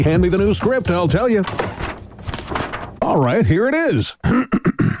Hand me the new script, I'll tell you. All right, here it is.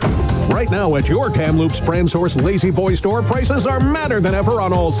 Right now at your Kamloops Brand Source Lazy Boy store, prices are madder than ever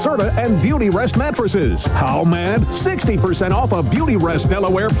on all Serta and Beauty Rest mattresses. How mad? 60% off a Beauty Rest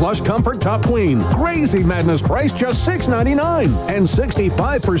Delaware Plush Comfort Top Queen. Crazy madness price, just $6.99. And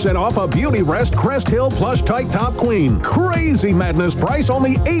 65% off a Beauty Rest Crest Hill Plush Tight Top Queen. Crazy madness price,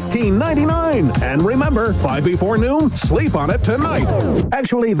 only $18.99. And remember, 5 before noon, sleep on it tonight.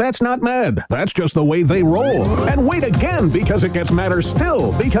 Actually, that's not mad. That's just the way they roll. And wait again, because it gets madder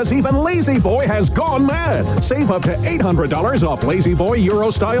still, because even Lazy Boy has gone mad. Save up to $800 off Lazy Boy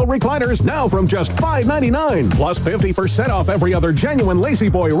Euro-style recliners now from just $5.99. Plus 50% off every other genuine Lazy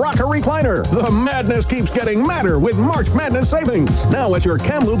Boy rocker recliner. The madness keeps getting madder with March Madness savings. Now at your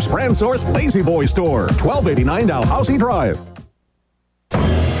Kamloops Brand Source Lazy Boy store. 1289 Dalhousie Drive.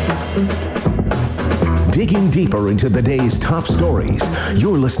 Digging deeper into the day's top stories,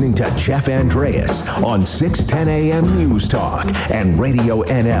 you're listening to Jeff Andreas on 610 AM News Talk and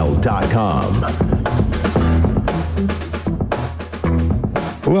RadioNL.com.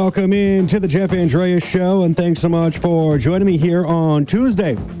 Welcome in to the Jeff Andreas Show, and thanks so much for joining me here on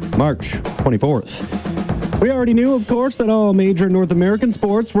Tuesday, March 24th. We already knew, of course, that all major North American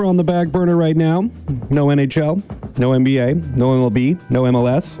sports were on the back burner right now. No NHL, no NBA, no MLB, no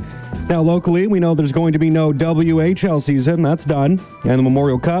MLS. Now, locally, we know there's going to be no WHL season. That's done. And the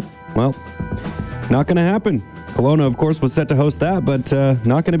Memorial Cup, well, not going to happen. Kelowna, of course, was set to host that, but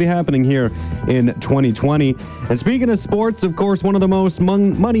not going to be happening here in 2020. And speaking of sports, of course, one of the most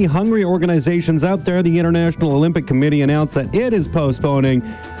money-hungry organizations out there, the International Olympic Committee, announced that it is postponing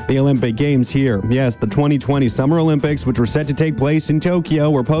the Olympic Games here. Yes, the 2020 Summer Olympics, which were set to take place in Tokyo,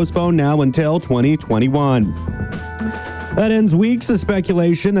 were postponed now until 2021. That ends weeks of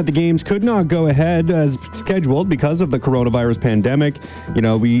speculation that the games could not go ahead as scheduled because of the coronavirus pandemic. You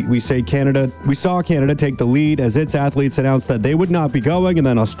know, we saw Canada take the lead as its athletes announced that they would not be going, and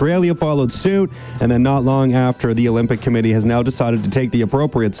then Australia followed suit, and then not long after, the Olympic Committee has now decided to take the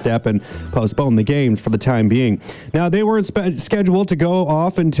appropriate step and postpone the games for the time being. Now, they weren't scheduled to go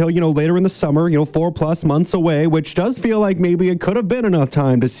off until, later in the summer, 4+ months away, which does feel like maybe it could have been enough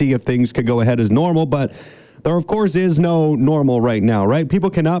time to see if things could go ahead as normal, but there, of course, is no normal right now, right? People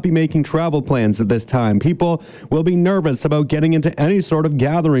cannot be making travel plans at this time. People will be nervous about getting into any sort of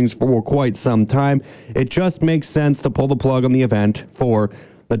gatherings for quite some time. It just makes sense to pull the plug on the event for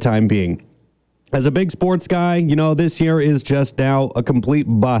the time being. As a big sports guy, this year is just now a complete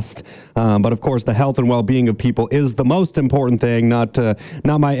bust. But of course, the health and well-being of people is the most important thing, not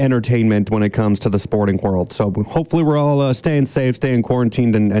my entertainment when it comes to the sporting world. So hopefully we're all staying safe, staying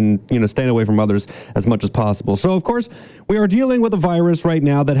quarantined, and staying away from others as much as possible. So of course, we are dealing with a virus right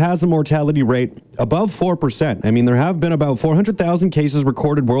now that has a mortality rate above 4%. I mean, there have been about 400,000 cases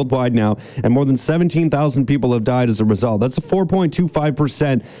recorded worldwide now, and more than 17,000 people have died as a result. That's a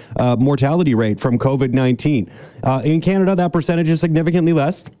 4.25% mortality rate from COVID-19. In Canada, that percentage is significantly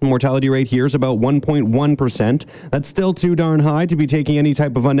less. The mortality rate here is about 1.1%. That's still too darn high to be taking any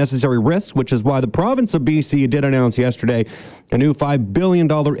type of unnecessary risk, which is why the province of BC did announce yesterday a new $5 billion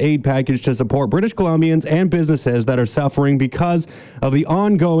aid package to support British Columbians and businesses that are suffering because of the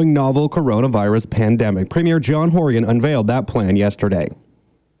ongoing novel coronavirus pandemic. Premier John Horgan unveiled that plan yesterday.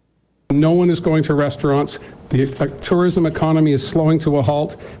 No one is going to restaurants. The tourism economy is slowing to a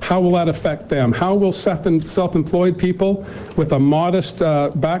halt. How will that affect them? How will self-employed people with a modest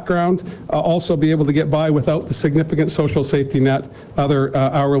background also be able to get by without the significant social safety net other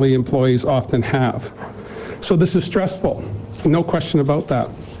hourly employees often have? So this is stressful, no question about that.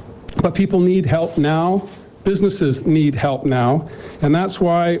 But people need help now. Businesses need help now. And that's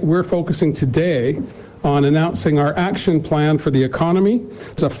why we're focusing today on announcing our action plan for the economy.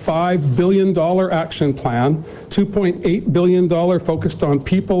 It's a $5 billion action plan, $2.8 billion focused on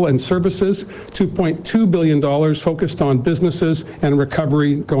people and services, $2.2 billion focused on businesses and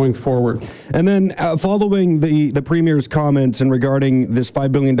recovery going forward. And then following the Premier's comments and regarding this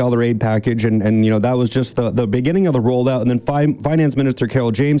 $5 billion aid package, and that was just the beginning of the rollout, and then Finance Minister Carol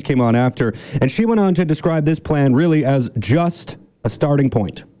James came on after, and she went on to describe this plan really as just a starting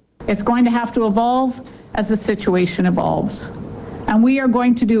point. It's going to have to evolve as the situation evolves. And we are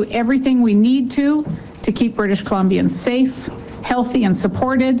going to do everything we need to keep British Columbians safe, healthy, and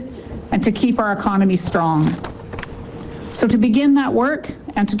supported, and to keep our economy strong. So to begin that work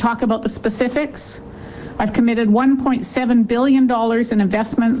and to talk about the specifics, I've committed $1.7 billion in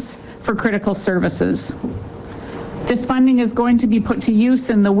investments for critical services. This funding is going to be put to use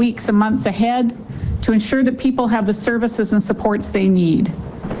in the weeks and months ahead to ensure that people have the services and supports they need,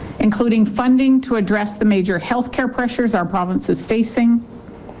 including funding to address the major healthcare pressures our province is facing,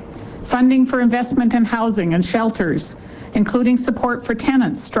 funding for investment in housing and shelters, including support for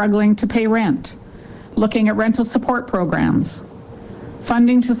tenants struggling to pay rent, looking at rental support programs,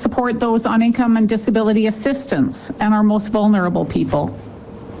 funding to support those on income and disability assistance and our most vulnerable people,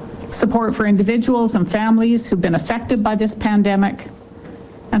 support for individuals and families who've been affected by this pandemic,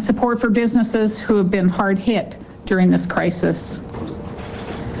 and support for businesses who have been hard hit during this crisis.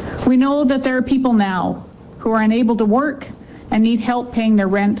 We know that there are people now who are unable to work and need help paying their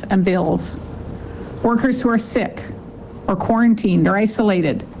rent and bills. Workers who are sick or quarantined or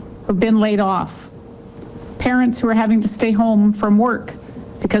isolated, who've been laid off. Parents who are having to stay home from work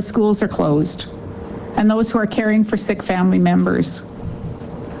because schools are closed. And those who are caring for sick family members.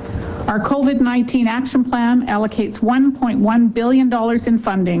 Our COVID-19 action plan allocates $1.1 billion in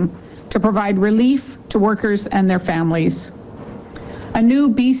funding to provide relief to workers and their families. A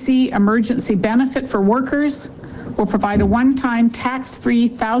new BC emergency benefit for workers will provide a one-time tax-free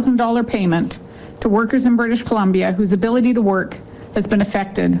 $1,000 payment to workers in British Columbia whose ability to work has been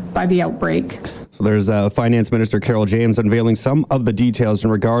affected by the outbreak. So there's Finance Minister Carol James unveiling some of the details in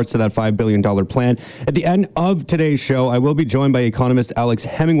regards to that $5 billion plan. At the end of today's show, I will be joined by economist Alex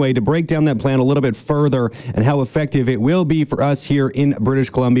Hemingway to break down that plan a little bit further and how effective it will be for us here in British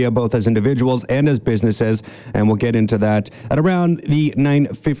Columbia, both as individuals and as businesses. And we'll get into that at around the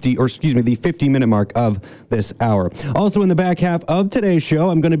 50-minute mark of this hour. Also in the back half of today's show,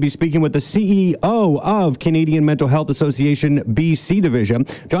 I'm going to be speaking with the CEO of Canadian Mental Health Association BC Division.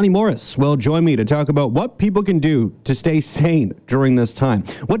 Johnny Morris will join me to talk about what people can do to stay sane during this time.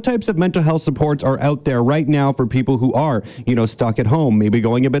 What types of mental health supports are out there right now for people who are, stuck at home, maybe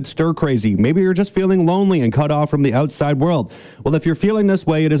going a bit stir crazy. Maybe you're just feeling lonely and cut off from the outside world. Well, if you're feeling this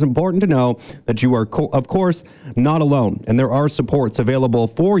way, it is important to know that you are, of course, not alone, and there are supports available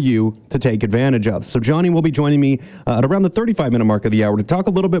for you to take advantage of. So Johnny will be joining me at around the 35-minute mark of the hour to talk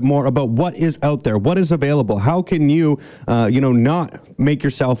a little bit more about what is out there, what is available, how can you, not make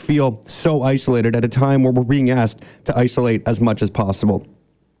yourself feel so isolated at a time where we're being asked to isolate as much as possible.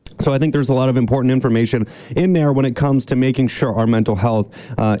 So I think there's a lot of important information in there when it comes to making sure our mental health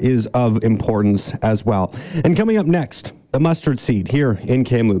is of importance as well. And coming up next, the mustard seed here in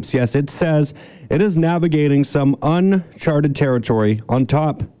Kamloops. Yes, it says it is navigating some uncharted territory on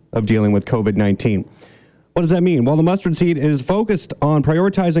top of dealing with COVID-19. What does that mean? Well, the mustard seed is focused on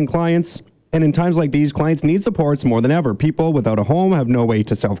prioritizing clients. And in times like these, clients need supports more than ever. People without a home have no way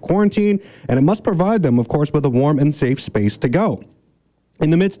to self-quarantine, and it must provide them, of course, with a warm and safe space to go. In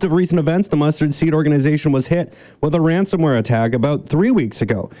the midst of recent events, the Mustard Seed organization was hit with a ransomware attack about 3 weeks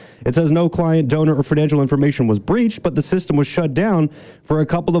ago. It says no client, donor, or financial information was breached, but the system was shut down for a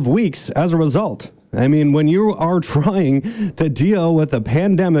couple of weeks as a result. I mean, when you are trying to deal with a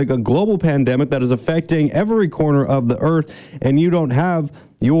pandemic, a global pandemic that is affecting every corner of the earth, and you don't have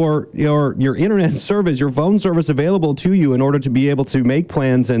your internet service, your phone service available to you in order to be able to make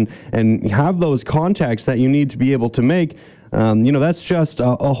plans and have those contacts that you need to be able to make, that's just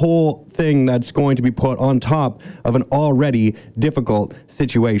a whole thing that's going to be put on top of an already difficult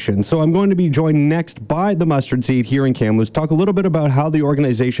situation. So I'm going to be joined next by the Mustard Seed here in Kamloops, talk a little bit about how the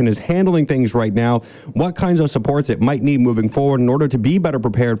organization is handling things right now, what kinds of supports it might need moving forward in order to be better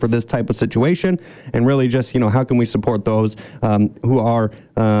prepared for this type of situation, and really just, how can we support those who are,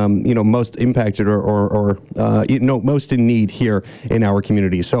 most impacted or most in need here in our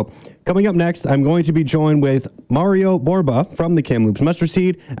community. So coming up next, I'm going to be joined with Mario Borba from the Kamloops Mustard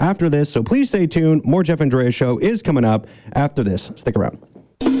Seed after this, so please stay tuned. More Jeff Andrea Show is coming up after this. Stick around.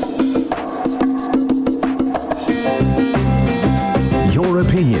 Your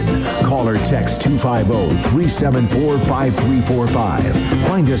opinion. Call or text 250-374-5345.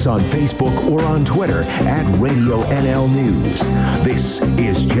 Find us on Facebook or on Twitter at Radio NL News. This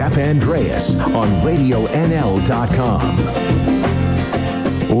is Jeff Andreas on RadioNL.com.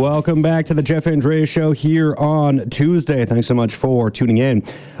 Welcome back to the Jeff Andrea Show here on Tuesday. Thanks so much for tuning in.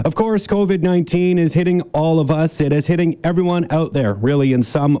 Of course, COVID-19 is hitting all of us. It is hitting everyone out there, really, in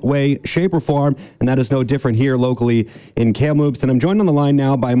some way, shape, or form, and that is no different here locally in Kamloops. And I'm joined on the line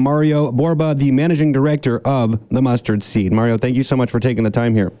now by Mario Borba, the Managing Director of the Mustard Seed. Mario, thank you so much for taking the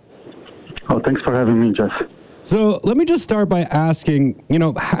time here. Oh, thanks for having me, Jeff. So let me just start by asking,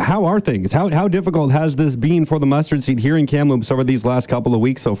 how are things? How difficult has this been for the Mustard Seed here in Kamloops over these last couple of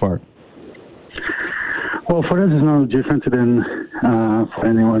weeks so far? Well, for us, it's no different than for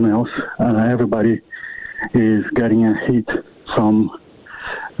anyone else. Everybody is getting a hit from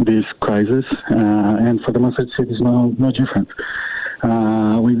this crisis, and for the Mustard Seed, it's no different.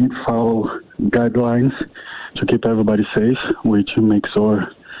 We need to follow guidelines to keep everybody safe, which makes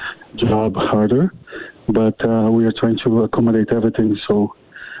our job harder. But we are trying to accommodate everything so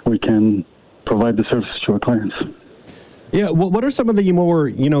we can provide the service to our clients. Yeah, what are some of the more,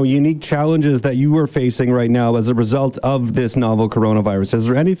 unique challenges that you are facing right now as a result of this novel coronavirus? Is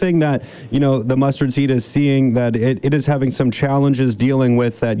there anything that, the Mustard Seed is seeing that it is having some challenges dealing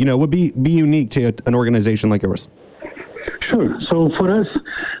with that, would be unique to an organization like yours? Sure. So for us,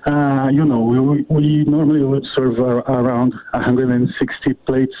 we normally would serve around 160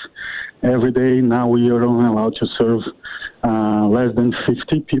 plates every day. Now we are only allowed to serve less than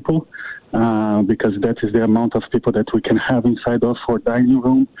 50 people. Because that is the amount of people that we can have inside of our dining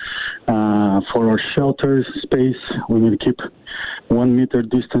room. For our shelter space, we need to keep 1 meter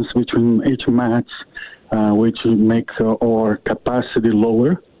distance between each mats, which makes our capacity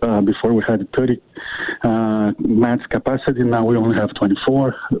lower. Before we had 30 mats capacity, now we only have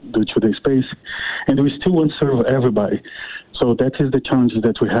 24 due to the space, and we still want to serve everybody. So that is the challenge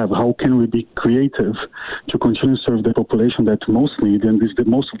that we have. How can we be creative to continue to serve the population that most need and is the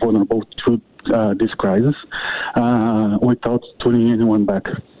most vulnerable to this crisis without turning anyone back?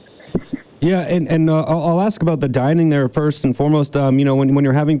 Yeah, and I'll ask about the dining there first and foremost. When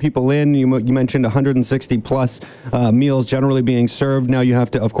you're having people in, you mentioned 160 plus meals generally being served. Now you have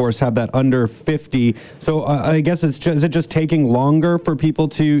to, of course, have that under 50. So I guess is it just taking longer for people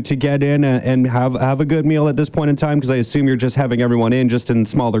to get in and have a good meal at this point in time? Because I assume you're just having everyone in just in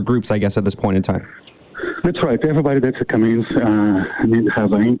smaller groups, I guess, at this point in time. That's right. Everybody that's coming in need to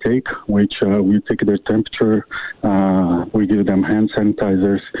have an intake, which we take their temperature, we give them hand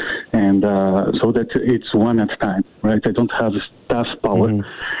sanitizers, and so that it's one at a time, right? I don't have staff power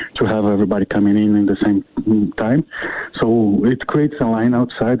to have everybody coming in the same time. So it creates a line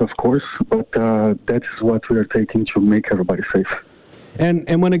outside, of course, but that's what we are taking to make everybody safe.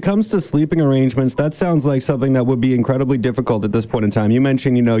 And when it comes to sleeping arrangements, that sounds like something that would be incredibly difficult at this point in time. You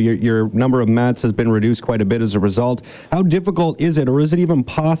mentioned, your number of mats has been reduced quite a bit as a result. How difficult is it, or is it even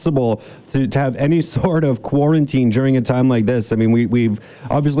possible to have any sort of quarantine during a time like this? I mean, we've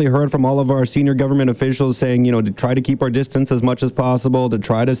obviously heard from all of our senior government officials saying, to try to keep our distance as much as possible, to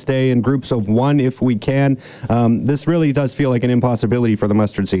try to stay in groups of one if we can. This really does feel like an impossibility for the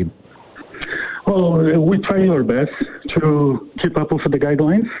Mustard Seed. Well, we try our best to keep up with the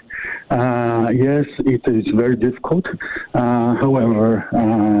guidelines. Yes, it is very difficult. However,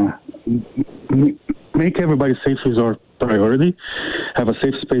 make everybody safe is our priority. Have a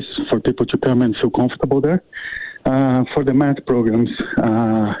safe space for people to come and feel comfortable there. For the mat programs,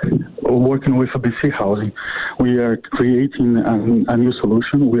 working with BC Housing, we are creating a new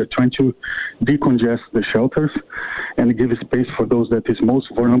solution. We are trying to decongest the shelters and give space for those that is most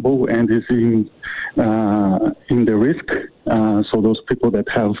vulnerable and is in the risk. So those people that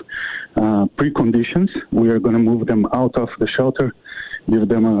have preconditions, we are going to move them out of the shelter, give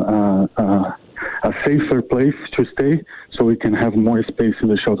them a safer place to stay, so we can have more space in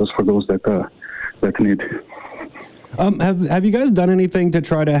the shelters for those that need. Have you guys done anything to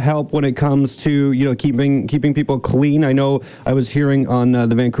try to help when it comes to keeping people clean? I know I was hearing on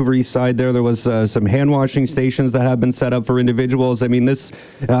the Vancouver East Side there was some hand washing stations that have been set up for individuals. I mean, this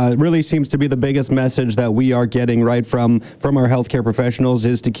really seems to be the biggest message that we are getting right from our healthcare professionals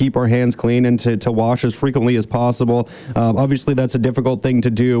is to keep our hands clean and to wash as frequently as possible. Obviously, that's a difficult thing to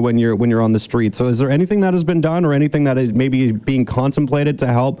do when you're on the street. So, is there anything that has been done or anything that is maybe being contemplated to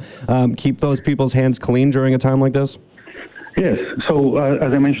help keep those people's hands clean during a time like this? Yes. So,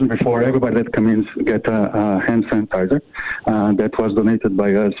 as I mentioned before, everybody that comes in get a hand sanitizer that was donated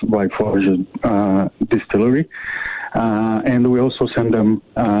by us by Forge Distillery. And we also send them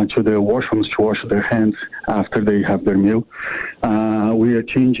to the washrooms to wash their hands after they have their meal. We are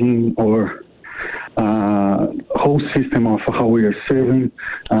changing our whole system of how we are serving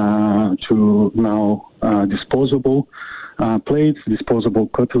to now disposable plates, disposable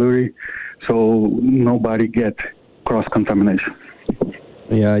cutlery, so nobody get cross-contamination.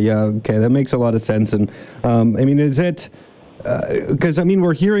 Yeah, okay, that makes a lot of sense. And I mean, is it because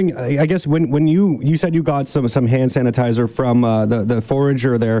we're hearing, I guess when you said you got some hand sanitizer from the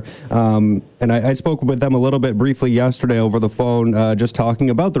forager there, and I spoke with them a little bit briefly yesterday over the phone, just talking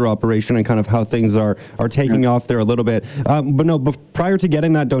about their operation and kind of how things are taking off there a little bit. But prior to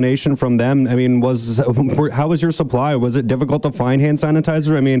getting that donation from them, I mean, how was your supply? Was it difficult to find hand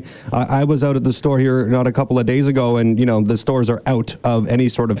sanitizer? I mean, I was out at the store here not a couple of days ago, and the stores are out of any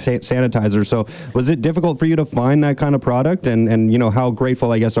sort of sanitizer. So was it difficult for you to find that kind of product? And how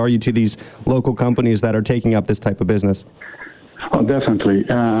grateful, I guess, are you to these local companies that are taking up this type of business? Oh, definitely.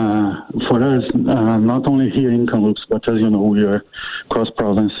 For us, not only here in Kamloops, but as you know, we are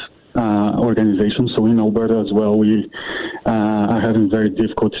cross-province organization, so in Alberta as well, we are having very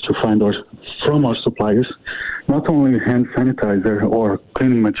difficult to find from our suppliers. not only hand sanitizer or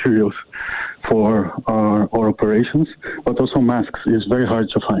cleaning materials for our operations, but also masks is very hard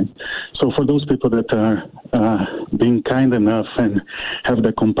to find. So for those people that are being kind enough and have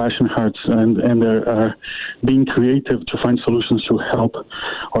the compassion hearts and are being creative to find solutions to help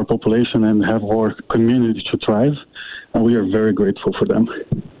our population and have our community to thrive, we are very grateful for them.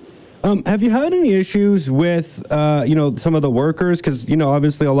 Have you had any issues with, some of the workers? Because,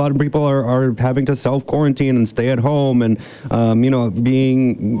 obviously a lot of people are having to self-quarantine and stay at home and,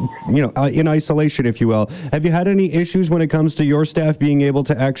 being, in isolation, if you will. Have you had any issues when it comes to your staff being able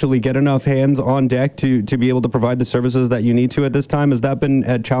to actually get enough hands on deck to be able to provide the services that you need to at this time? Has that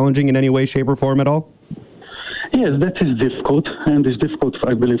been challenging in any way, shape, or form at all? Yes, that is difficult, and it's difficult,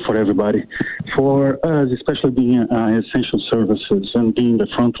 I believe, for everybody. For us, especially being essential services and being the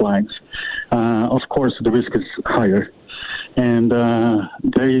front lines, of course, the risk is higher. And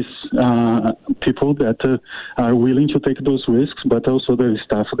there is people that are willing to take those risks, but also there is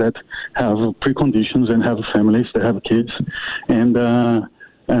staff that have preconditions and have families, they have kids, and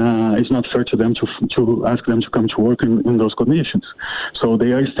it's not fair to them to ask them to come to work in those conditions. So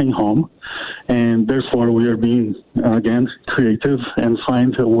they are staying home, and therefore we are being, again, creative and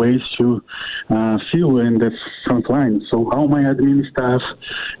find ways to fill in the front line. So all my admin staff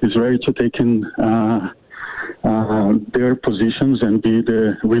is ready to take in their positions and be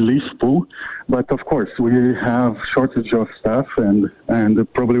the relief pool. But of course, we have shortage of staff, and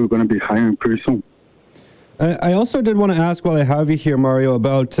probably we're going to be hiring pretty soon. I also did want to ask, while I have you here, Mario,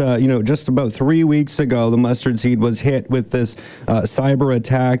 about, just about 3 weeks ago, the Mustard Seed was hit with this cyber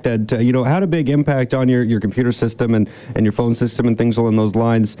attack that, had a big impact on your computer system and your phone system and things along those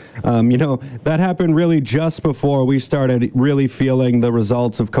lines. That happened really just before we started really feeling the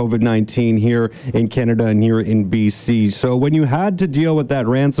results of COVID-19 here in Canada and here in BC. So when you had to deal with that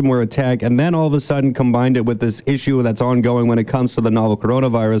ransomware attack and then all of a sudden combined it with this issue that's ongoing when it comes to the novel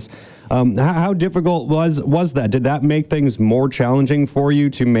coronavirus, how difficult was that? Did that make things more challenging for you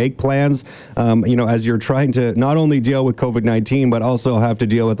to make plans, as you're trying to not only deal with COVID-19, but also have to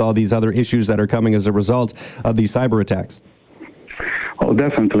deal with all these other issues that are coming as a result of these cyber attacks? Oh,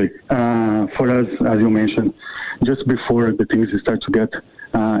 definitely. For us, as you mentioned, just before the things start to get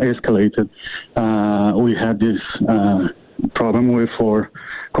escalated, we had this problem with our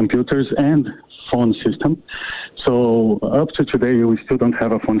computers and phone system. So up to today, we still don't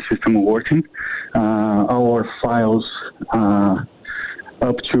have a phone system working. Our files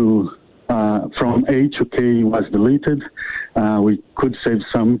up to from A to K was deleted. We could save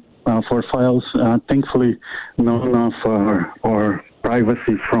some for files. Thankfully, none of our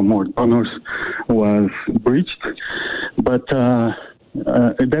privacy from our donors was breached. But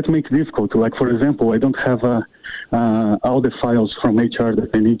that makes it difficult. Like, for example, I don't have all the files from HR that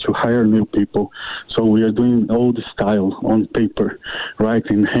I need to hire new people. So we are doing old style on paper,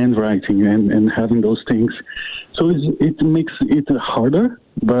 writing, handwriting, and having those things. So it makes it harder.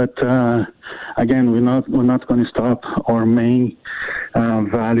 But again, we're not going to stop. Our main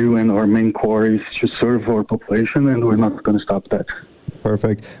value and our main core is to serve our population, and we're not going to stop that.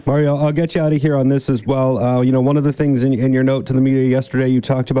 Perfect. Mario, I'll get you out of here on this as well. One of the things in your note to the media yesterday, you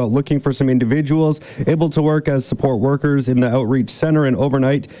talked about looking for some individuals able to work as support workers in the outreach center and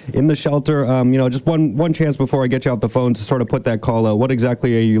overnight in the shelter. Just one chance before I get you off the phone to sort of put that call out. What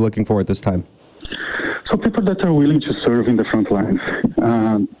exactly are you looking for at this time? So people that are willing to serve in the front lines,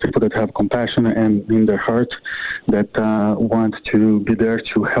 people that have compassion and in their heart that want to be there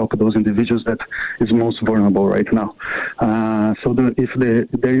to help those individuals that is most vulnerable right now. If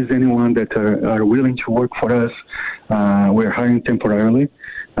there is anyone that are willing to work for us, we're hiring temporarily.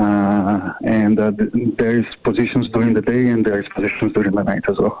 And there is positions during the day and there is positions during the night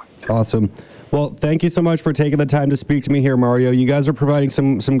as well. Awesome. Well, thank you so much for taking the time to speak to me here, Mario. You guys are providing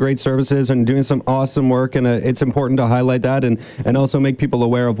some great services and doing some awesome work, and it's important to highlight that and also make people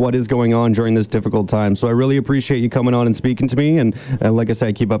aware of what is going on during this difficult time. So I really appreciate you coming on and speaking to me, and like I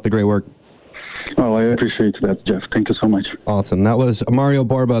said, keep up the great work. Oh, I appreciate that, Jeff. Thank you so much. Awesome. That was Mario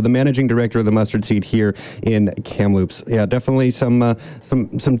Borba, the managing director of the Mustard Seed here in Kamloops. Yeah, definitely some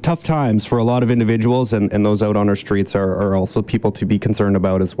tough times for a lot of individuals, and those out on our streets are also people to be concerned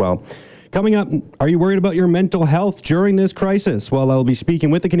about as well. Coming up, are you worried about your mental health during this crisis? Well, I'll be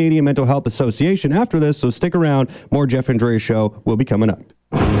speaking with the Canadian Mental Health Association after this, so stick around. More Jeff Andreas Show will be coming up.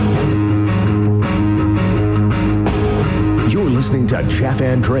 You're listening to Jeff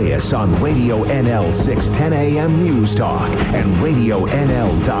Andreas on Radio NL 610 AM News Talk and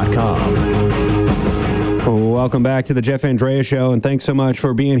RadioNL.com. Welcome back to the Jeff Andreas Show, and thanks so much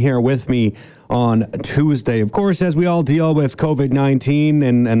for being here with me on Tuesday. Of course, as we all deal with COVID-19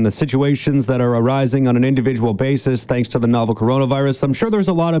 and the situations that are arising on an individual basis thanks to the novel coronavirus, I'm sure there's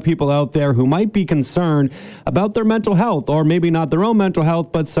a lot of people out there who might be concerned about their mental health, or maybe not their own mental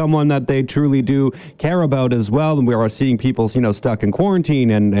health, but someone that they truly do care about as well. And we are seeing people, stuck in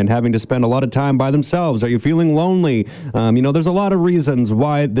quarantine and having to spend a lot of time by themselves. Are you feeling lonely? There's a lot of reasons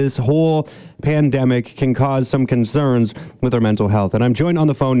why this whole pandemic can cause some concerns with our mental health. And I'm joined on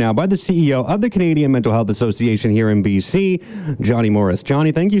the phone now by the CEO of the Canadian Mental Health Association here in BC, Johnny Morris.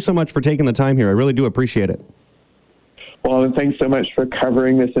 Johnny, thank you so much for taking the time here. I really do appreciate it. Well, and thanks so much for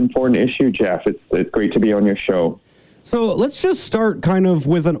covering this important issue, Jeff. It's great to be on your show. So let's just start kind of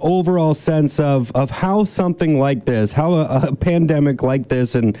with an overall sense of how something like this, how a pandemic like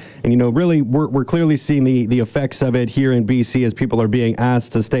this, and really we're clearly seeing the effects of it here in BC as people are being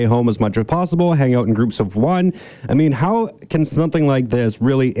asked to stay home as much as possible, hang out in groups of one. I mean, how can something like this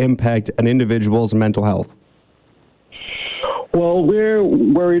really impact an individual's mental health? Well, we're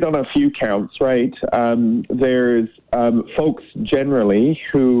worried on a few counts, right? There's folks generally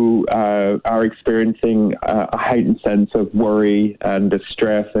who are experiencing a heightened sense of worry and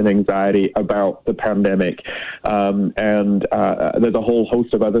distress and anxiety about the pandemic. And there's a whole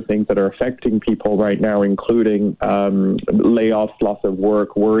host of other things that are affecting people right now, including layoffs, loss of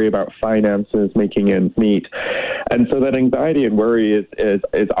work, worry about finances, making ends meet. And so that anxiety and worry is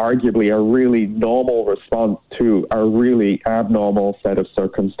arguably a really normal response to a really abnormal set of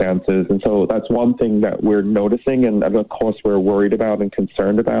circumstances. And so that's one thing that we're noticing and of course we're worried about and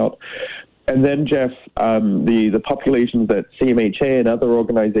concerned about. And then, Jeff, the populations that CMHA and other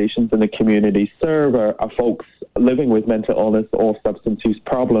organizations in the community serve are folks living with mental illness or substance use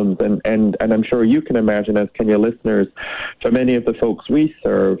problems. And I'm sure you can imagine, as can your listeners, for many of the folks we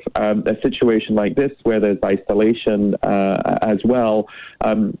serve, a situation like this where there's isolation as well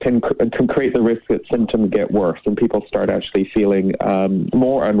can create the risk that symptoms get worse and people start actually feeling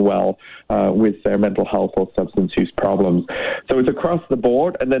more unwell with their mental health or substance use problems. So it's across the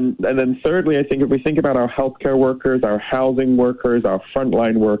board. And then thirdly, I think if we think about our healthcare workers, our housing workers, our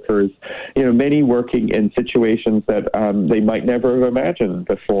frontline workers, many working in situations that they might never have imagined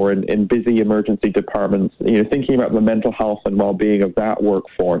before in busy emergency departments, thinking about the mental health and well-being of that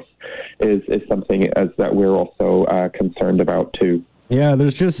workforce is something that we're also concerned about too. Yeah,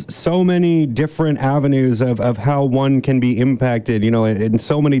 there's just so many different avenues of how one can be impacted, in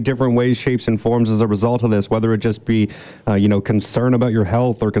so many different ways, shapes, and forms as a result of this, whether it just be, concern about your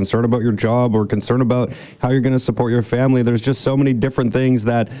health or concern about your job or concern about how you're going to support your family. There's just so many different things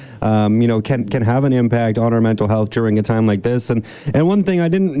that, can have an impact on our mental health during a time like this. And one thing I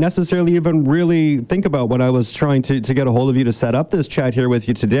didn't necessarily even really think about when I was trying to get a hold of you to set up this chat here with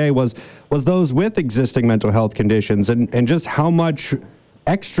you today was those with existing mental health conditions and just how much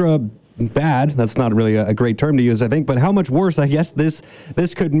extra bad, that's not really a great term to use, I think, but how much worse, I guess, this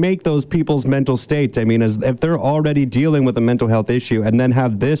could make those people's mental state. I mean, as if they're already dealing with a mental health issue and then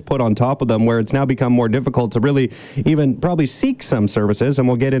have this put on top of them where it's now become more difficult to really even probably seek some services, and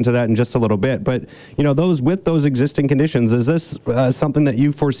we'll get into that in just a little bit. But, those with those existing conditions, is this something that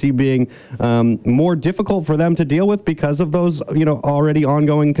you foresee being more difficult for them to deal with because of those, already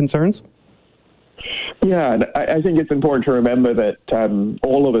ongoing concerns? Yeah, and I think it's important to remember that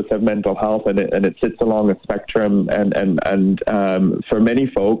all of us have mental health, and it sits along a spectrum. And for many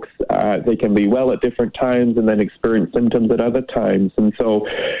folks, they can be well at different times and then experience symptoms at other times. And so,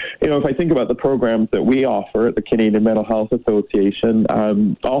 if I think about the programs that we offer at the Canadian Mental Health Association,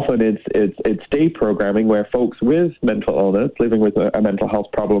 often it's day programming where folks with mental illness, living with a mental health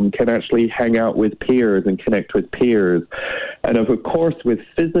problem, can actually hang out with peers and connect with peers. And of course, with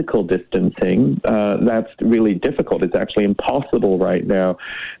physical distancing, that's really difficult. It's actually impossible right now.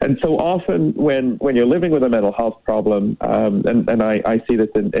 And so often when you're living with a mental health problem, and I see this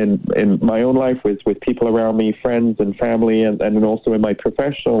in my own life with people around me, friends and family, and also in my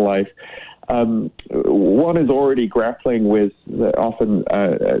professional life, one is already grappling with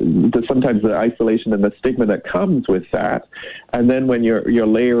sometimes the isolation and the stigma that comes with that. And then when you're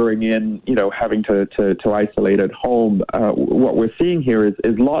layering in, having to isolate at home, what we're seeing here is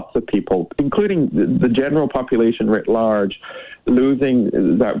lots of people, including the general population writ large,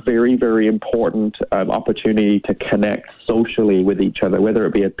 losing that very, very important opportunity to connect socially with each other, whether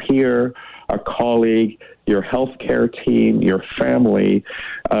it be a peer, a colleague, your healthcare team, your family.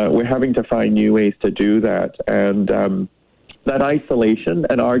 We're having to find new ways to do that. And that isolation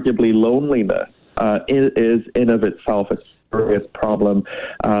and arguably loneliness is in of itself a serious problem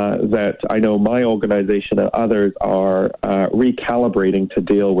that I know my organization and others are recalibrating to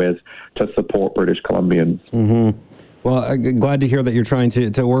deal with to support British Columbians. Mm-hmm. Well, I'm glad to hear that you're trying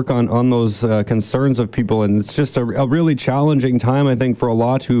to work on those concerns of people, and it's just a really challenging time, I think, for a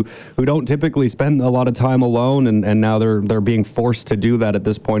lot who don't typically spend a lot of time alone, and now they're being forced to do that at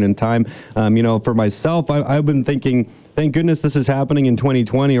this point in time. For myself, I've been thinking, thank goodness this is happening in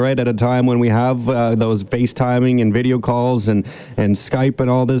 2020, right, at a time when we have those FaceTiming and video calls and Skype and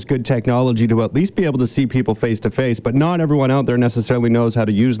all this good technology to at least be able to see people face to face. But not everyone out there necessarily knows how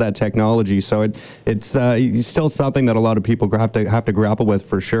to use that technology, so it's still something that a lot of people have to grapple with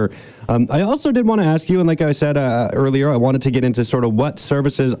for sure. I also did want to ask you, and like I said earlier, I wanted to get into sort of what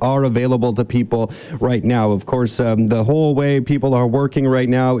services are available to people right now. Of course, the whole way people are working right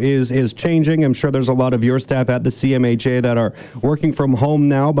now is changing. I'm sure there's a lot of your staff at the CMHA that are working from home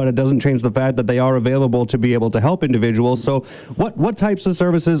now, but it doesn't change the fact that they are available to be able to help individuals. So what types of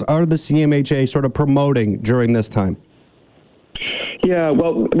services are the CMHA sort of promoting during this time? Yeah,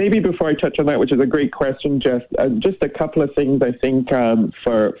 well, maybe before I touch on that, which is a great question, Jeff, just a couple of things I think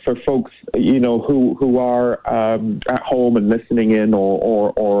for folks, who are at home and listening in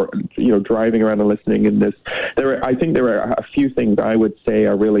or driving around and listening in this. I think there are a few things I would say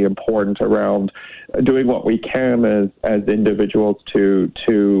are really important around doing what we can as individuals to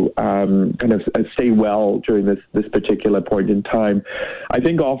kind of stay well during this particular point in time. I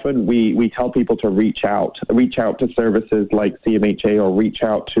think often we tell people to reach out to services like CMHA or reach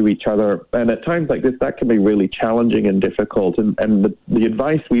out to each other. And at times like this, that can be really challenging and difficult. And the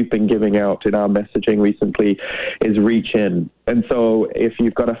advice we've been giving out in our messaging recently is reach in. And so if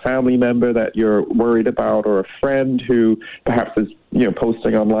you've got a family member that you're worried about or a friend who perhaps is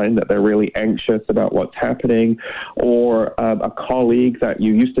posting online that they're really anxious about what's happening, or a colleague that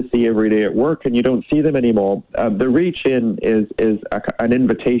you used to see every day at work and you don't see them anymore, the reach in is an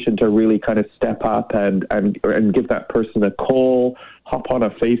invitation to really kind of step up and give that person a call, hop on a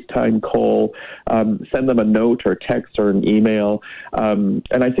FaceTime call, send them a note or text or an email. And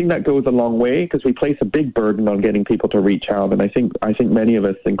I think that goes a long way because we place a big burden on getting people to reach out. And I think many of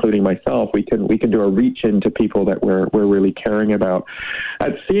us, including myself, we can do a reach in to people that we're really caring about.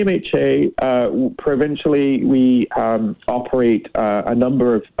 At CMHA, provincially, we operate a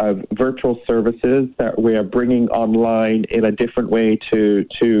number of virtual services that we are bringing online in a different way to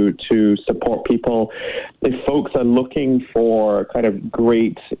support people. If folks are looking for kind of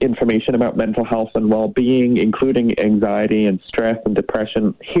great information about mental health and well-being, including anxiety and stress and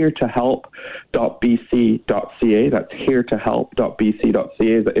depression, heretohelp.bc.ca. That's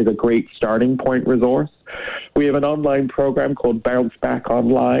heretohelp.bc.ca is a great starting point resource. We have an online program called Bounce Back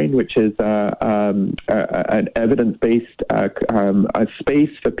Online, which is an evidence-based a space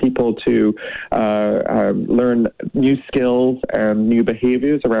for people to learn new skills and new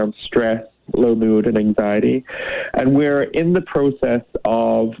behaviors around stress, low mood, and anxiety. And we're in the process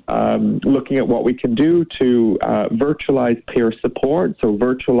of looking at what we can do to virtualize peer support, so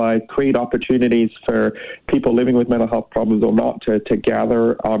create opportunities for people living with mental health problems or not to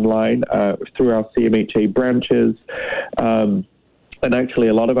gather online through our CMHA branches. And actually,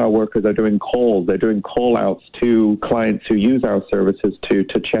 a lot of our workers are doing calls. They're doing call-outs to clients who use our services to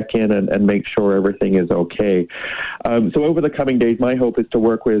check in and make sure everything is okay. So over the coming days, my hope is to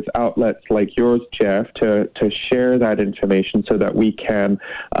work with outlets like yours, Jeff, to share that information so that we can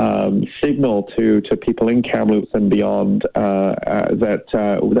signal to people in Kamloops and beyond that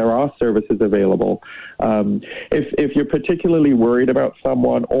there are services available. If you're particularly worried about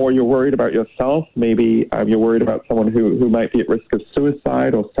someone, or you're worried about yourself, maybe you're worried about someone who might be at risk of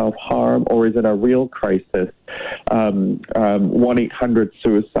suicide or self-harm or is in a real crisis,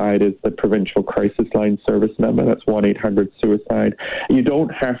 1-800-SUICIDE is the provincial crisis line service number. That's 1-800-SUICIDE. You don't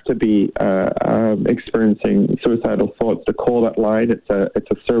have to be experiencing suicidal thoughts to call that line. It's a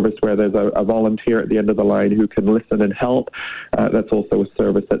service where there's a volunteer at the end of the line who can listen and help. That's also a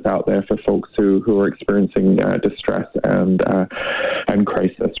service that's out there for folks who are experiencing distress and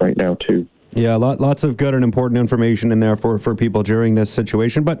crisis right now too. Yeah, lots of good and important information in there for people during this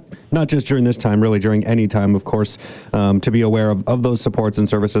situation, but not just during this time, really during any time, of course, to be aware of those supports and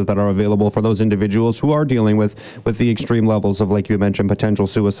services that are available for those individuals who are dealing with the extreme levels of, like you mentioned, potential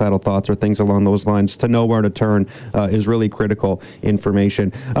suicidal thoughts or things along those lines. To know where to turn is really critical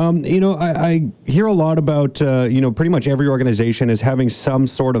information. I hear a lot about, pretty much every organization is having some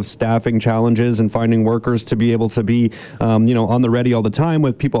sort of staffing challenges and finding workers to be able to be, on the ready all the time,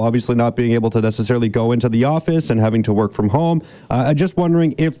 with people obviously not being able to necessarily go into the office and having to work from home. I'm just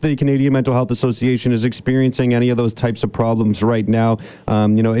wondering if the Canadian Mental Health Association is experiencing any of those types of problems right now.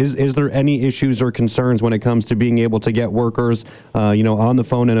 Is there any issues or concerns when it comes to being able to get workers, on the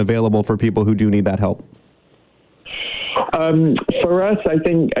phone and available for people who do need that help? For us, I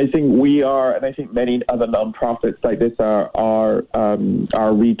think we are, and I think many other nonprofits like this are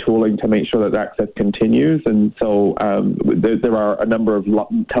retooling to make sure that access continues. And so there are a number of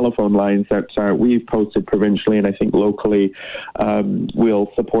telephone lines that we've posted provincially, and I think locally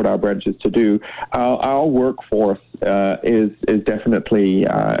we'll support our branches to do. Our workforce is definitely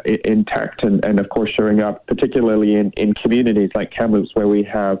intact, and of course showing up, particularly in communities like Kamloops, where we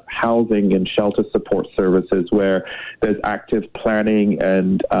have housing and shelter support services, where there's active planning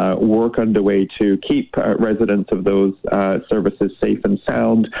and work underway to keep residents of those services safe and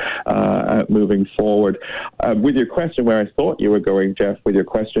sound moving forward. With your question, where I thought you were going, Jeff, with your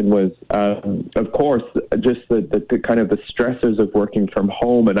question was, of course, just the kind of the stressors of working from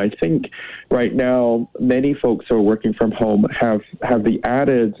home. And I think right now, many folks who are working from home have the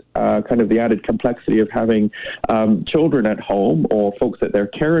added complexity of having children at home, or folks that they're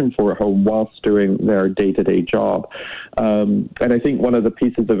caring for at home whilst doing their day-to-day job. And I think one of the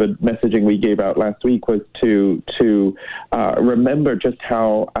pieces of messaging we gave out last week was to remember just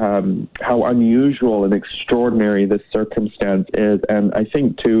how unusual and extraordinary this circumstance is, and I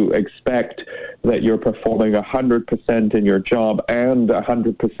think to expect that you're performing 100% in your job and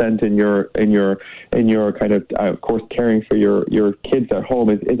 100% in your kind of course caring for your kids at home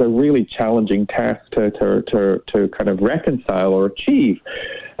is a really challenging task to kind of reconcile or achieve.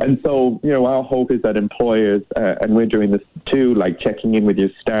 And so, our hope is that employers, and we're doing this too, like checking in with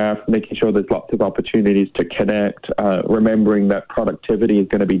your staff, making sure there's lots of opportunities to connect, remembering that productivity is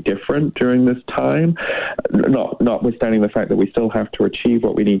going to be different during this time, notwithstanding the fact that we still have to achieve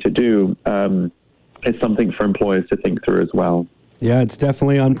what we need to do, is something for employers to think through as well. Yeah, it's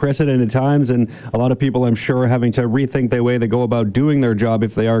definitely unprecedented times, and a lot of people, I'm sure, are having to rethink the way they go about doing their job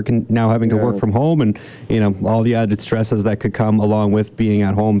if they are now having to work from home, and all the added stresses that could come along with being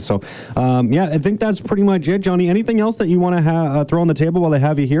at home. So, I think that's pretty much it, Johnny. Anything else that you want to throw on the table while I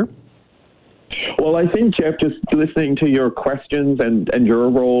have you here? Well, I think, Jeff, just listening to your questions and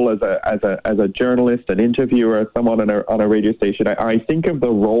your role as a journalist, an interviewer, someone on a radio station, I think of the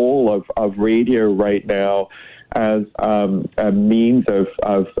role of radio right now as a means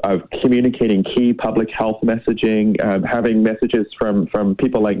of communicating key public health messaging, having messages from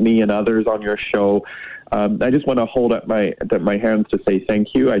people like me and others on your show. I just want to hold up my hands to say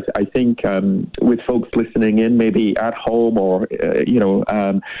thank you. I think with folks listening in, maybe at home or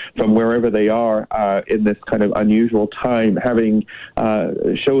from wherever they are in this kind of unusual time, having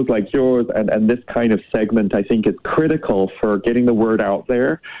shows like yours and this kind of segment, I think is critical for getting the word out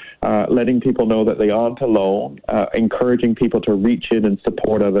there. Letting people know that they aren't alone, encouraging people to reach in and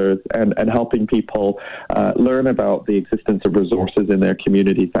support others, and helping people learn about the existence of resources in their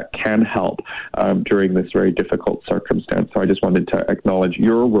communities that can help during this very difficult circumstance. So I just wanted to acknowledge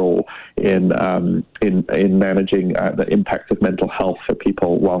your role in managing the impacts of mental health for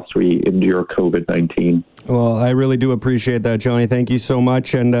people whilst we endure COVID-19. Well, I really do appreciate that, Johnny. Thank you so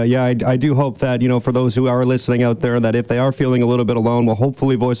much. And I do hope that, for those who are listening out there, that if they are feeling a little bit alone, well,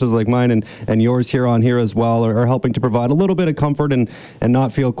 hopefully voices like mine and yours here as well are helping to provide a little bit of comfort and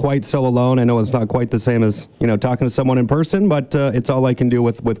not feel quite so alone. I know it's not quite the same as, talking to someone in person, but it's all I can do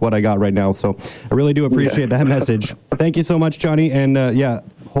with what I got right now. So I really do appreciate that message. Thank you so much, Johnny. And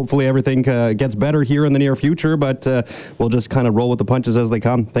hopefully everything gets better here in the near future, but we'll just kind of roll with the punches as they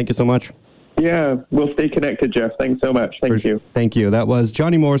come. Thank you so much. Yeah, we'll stay connected, Jeff. Thanks so much. Thank you. Thank you. That was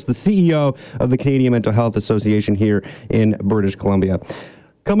Johnny Morris, the CEO of the Canadian Mental Health Association here in British Columbia.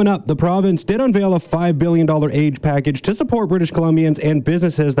 Coming up, the province did unveil a $5 billion aid package to support British Columbians and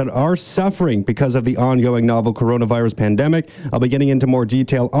businesses that are suffering because of the ongoing novel coronavirus pandemic. I'll be getting into more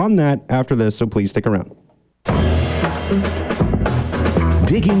detail on that after this, so please stick around.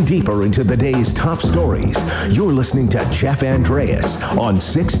 Digging deeper into the day's top stories, you're listening to Jeff Andreas on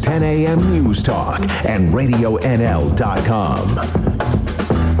 610 AM News Talk and RadioNL.com.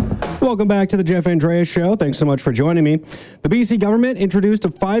 Welcome back to the Jeff Andreas Show. Thanks so much for joining me. The BC government introduced a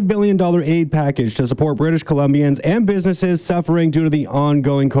 $5 billion aid package to support British Columbians and businesses suffering due to the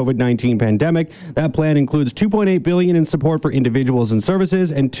ongoing COVID-19 pandemic. That plan includes $2.8 billion in support for individuals and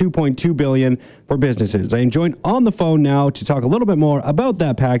services and $2.2 billion for businesses. I am joined on the phone now to talk a little bit more about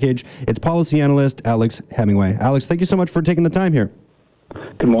that package. It's policy analyst Alex Hemingway. Alex, thank you so much for taking the time here.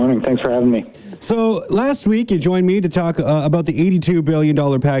 Good morning. Thanks for having me. So last week, you joined me to talk about the $82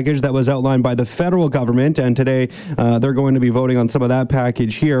 billion package that was outlined by the federal government, and today they're going to be voting on some of that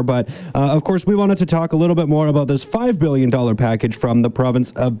package here. But, of course, we wanted to talk a little bit more about this $5 billion package from the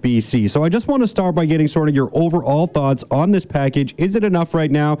province of BC. So I just want to start by getting sort of your overall thoughts on this package. Is it enough right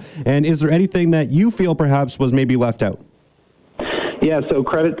now, and is there anything that you feel perhaps was maybe left out? Yeah, so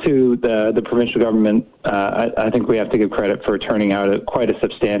credit to the provincial government. I think we have to give credit for turning out quite a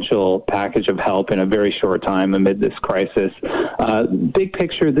substantial package of help in a very short time amid this crisis. Big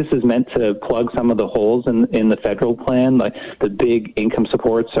picture, this is meant to plug some of the holes in the federal plan. Like the big income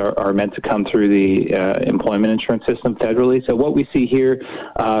supports are meant to come through the employment insurance system federally. So what we see here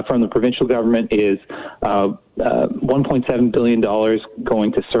from the provincial government is $1.7 billion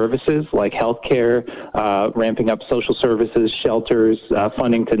going to services like healthcare, ramping up social services, shelters,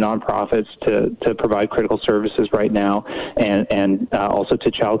 funding to nonprofits to provide critical services right now, and also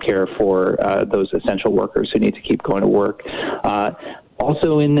to childcare for those essential workers who need to keep going to work.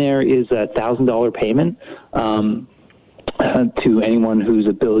 Also in there is a $1,000 payment to anyone whose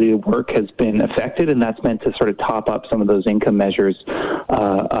ability to work has been affected, and that's meant to sort of top up some of those income measures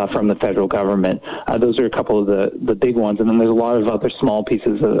from the federal government. Those are a couple of the big ones, and then there's a lot of other smaller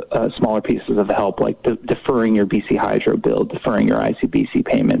pieces of help, like deferring your BC Hydro bill, deferring your ICBC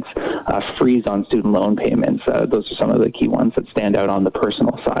payments, freeze on student loan payments. Those are some of the key ones that stand out on the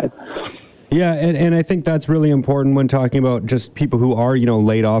personal side. Yeah, and I think that's really important when talking about just people who are,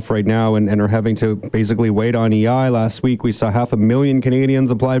 laid off right now and are having to basically wait on EI. Last week, we saw 500,000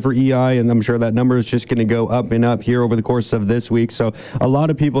 Canadians apply for EI, and I'm sure that number is just going to go up and up here over the course of this week. So a lot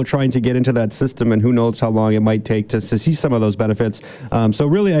of people trying to get into that system, and who knows how long it might take to see some of those benefits. So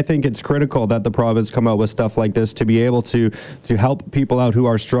really, I think it's critical that the province come out with stuff like this to be able to help people out who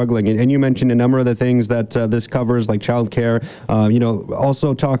are struggling. And you mentioned a number of the things that this covers, like childcare.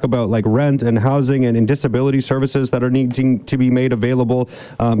 Also talk about like rent and housing and disability services that are needing to be made available.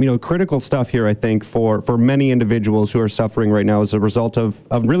 Critical stuff here, I think, for many individuals who are suffering right now as a result of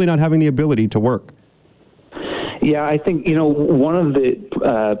really not having the ability to work. Yeah, I think, one of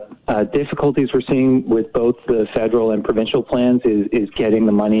the difficulties we're seeing with both the federal and provincial plans is getting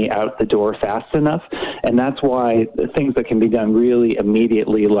the money out the door fast enough. And that's why the things that can be done really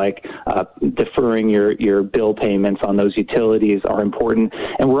immediately, like deferring your bill payments on those utilities, are important.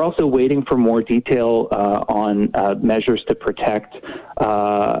 And we're also waiting for more detail on measures to protect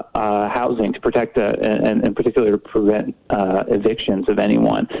housing, to protect and in particular to prevent evictions of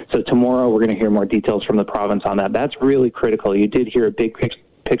anyone. So tomorrow we're going to hear more details from the province on that. That's really critical. You did hear a big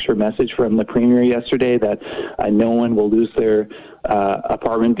picture message from the Premier yesterday that no one will lose their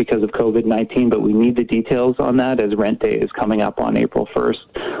apartment because of COVID-19, but we need the details on that as rent day is coming up on April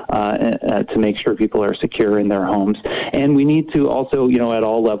 1st to make sure people are secure in their homes. And we need to also, at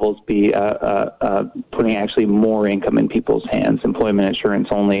all levels be putting actually more income in people's hands. Employment insurance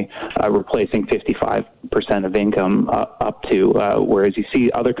only replacing 55% of income up to, whereas you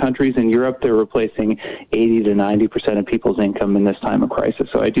see other countries in Europe, they're replacing 80 to 90% of people's income in this time of crisis.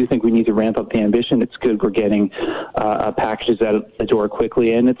 So I do think we need to ramp up the ambition. It's good we're getting packages out the door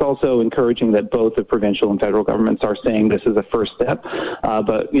quickly, and it's also encouraging that both the provincial and federal governments are saying this is a first step,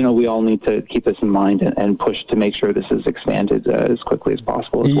 but we all need to keep this in mind and push to make sure this is expanded as quickly as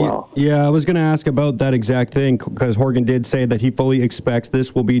possible as well. Yeah, I was going to ask about that exact thing, because Horgan did say that he fully expects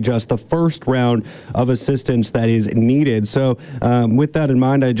this will be just the first round of assistance that is needed. So with that in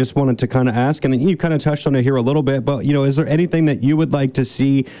mind, I just wanted to kind of ask, and you kind of touched on it here a little bit, but is there anything that you would like to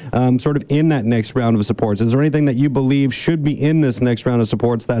see sort of in that next round of supports? Is there anything that you believe should be in this next round of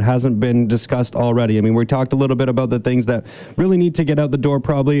supports that hasn't been discussed already? I mean, we talked a little bit about the things that really need to get out the door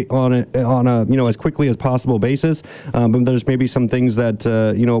probably on a as quickly as possible basis, but there's maybe some things that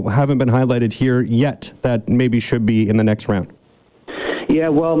haven't been highlighted here yet that maybe should be in the next round. Yeah,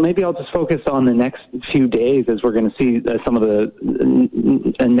 well, maybe I'll just focus on the next few days as we're going to see some of the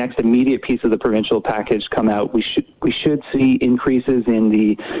next immediate piece of the provincial package come out. We should see increases in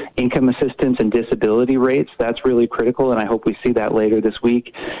the income assistance and disability rates. That's really critical, and I hope we see that later this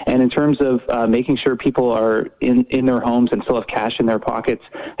week. And in terms of making sure people are in their homes and still have cash in their pockets,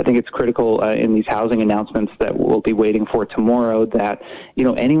 I think it's critical in these housing announcements that we'll be waiting for tomorrow that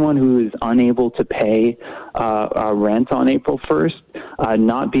anyone who is unable to pay rent on April 1st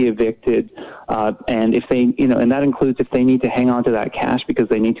not be evicted, and if they, and that includes if they need to hang on to that cash because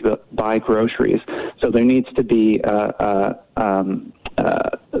they need to buy groceries. So there needs to be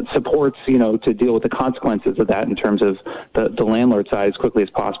supports, to deal with the consequences of that in terms of the landlord side as quickly as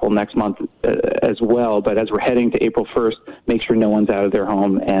possible next month as well. But as we're heading to April 1st, make sure no one's out of their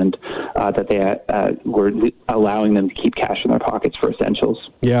home and that we're allowing them to keep cash in their pockets for essentials.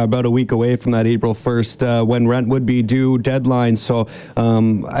 Yeah, about a week away from that April 1st when rent would be due deadline. So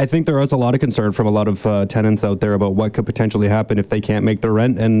I think there is a lot of concern from a lot of tenants out there about what could potentially happen if they can't make their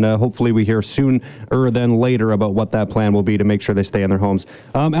rent. And hopefully we hear sooner than later about what that plan will be to make sure they stay in their homes.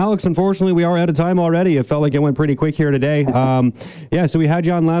 Alex, unfortunately, we are out of time already. It felt like it went pretty quick here today. So we had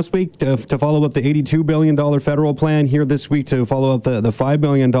you on last week to follow up the $82 billion federal plan, here this week to follow up the $5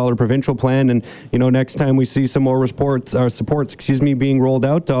 billion provincial plan. And, next time we see some more supports being rolled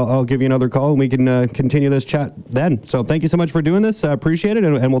out, I'll give you another call and we can continue this chat then. So thank you so much for doing this. I appreciate it,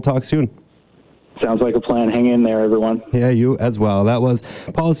 and we'll talk soon. Sounds like a plan. Hang in there, everyone. Yeah, you as well. That was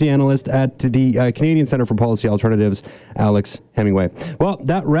policy analyst at the Canadian Centre for Policy Alternatives, Alex Hemingway. Well,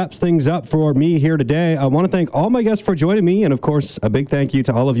 that wraps things up for me here today. I want to thank all my guests for joining me, and of course, a big thank you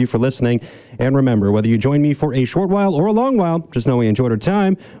to all of you for listening. And remember, whether you join me for a short while or a long while, just know we enjoyed our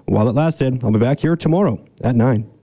time while it lasted. I'll be back here tomorrow at 9.